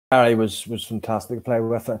Gary was fantastic to play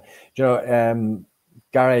with. You know,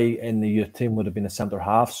 Gary in the youth team would have been a centre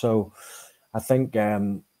half, so I think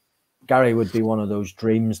Gary would be one of those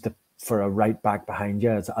dreams for a right back behind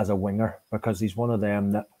you as a winger, because he's one of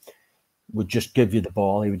them that would just give you the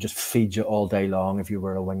ball. He would just feed you all day long if you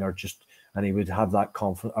were a winger, and he would have that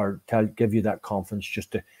confidence, or give you that confidence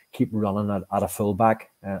just to keep running at a fullback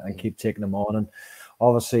and keep taking them on. And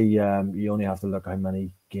obviously, you only have to look at how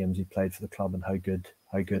many games he played for the club and how good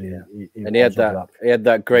he and he had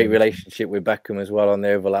that great relationship with Beckham as well on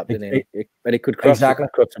the overlap, didn't he? And he could cross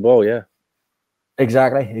the ball, yeah.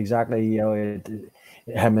 Exactly. You know,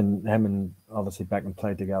 him and obviously Beckham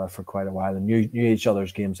played together for quite a while and knew each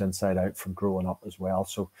other's games inside out from growing up as well.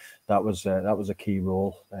 So that was a key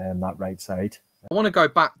role in that right side. I want to go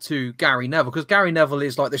back to Gary Neville, because Gary Neville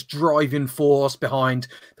is like this driving force behind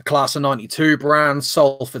the Class of '92 brand,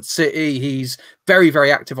 Salford City. He's very,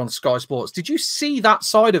 very active on Sky Sports. Did you see that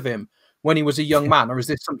side of him when he was a young man, or is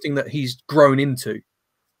this something that he's grown into?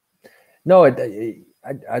 No,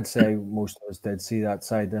 I'd say most of us did see that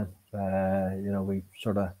side then. You know, we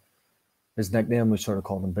sort of, his nickname, we sort of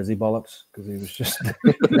called him Busy Bollocks, because he was just,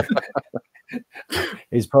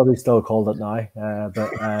 he's probably still called it now.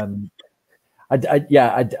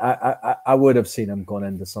 I would have seen him going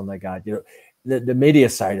into something like that. You know, the media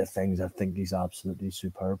side of things, I think he's absolutely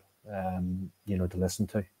superb. You know, to listen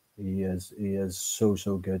to, he is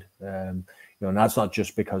so good. You know, and that's not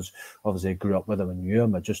just because obviously I grew up with him and knew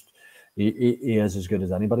him, but just he is as good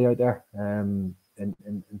as anybody out there.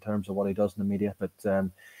 In terms of what he does in the media, but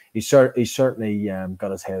he certainly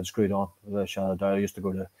got his head screwed on with a shadow of doubt.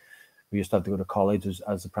 We used to have to go to college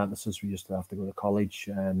as apprentices. We used to have to go to college,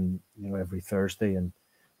 you know, every Thursday, and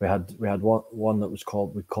we had one that we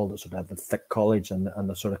called it sort of the thick college and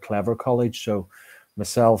the sort of clever college. So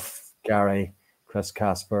myself, Gary, Chris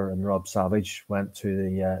Casper, and Rob Savage went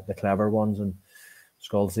to the clever ones, and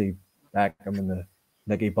Scalzi, Beckham, and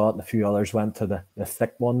Nicky Bott and a few others went to the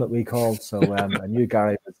thick one that we called. So I knew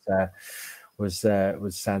Gary was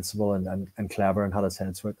sensible and clever and had his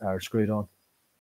head screwed on.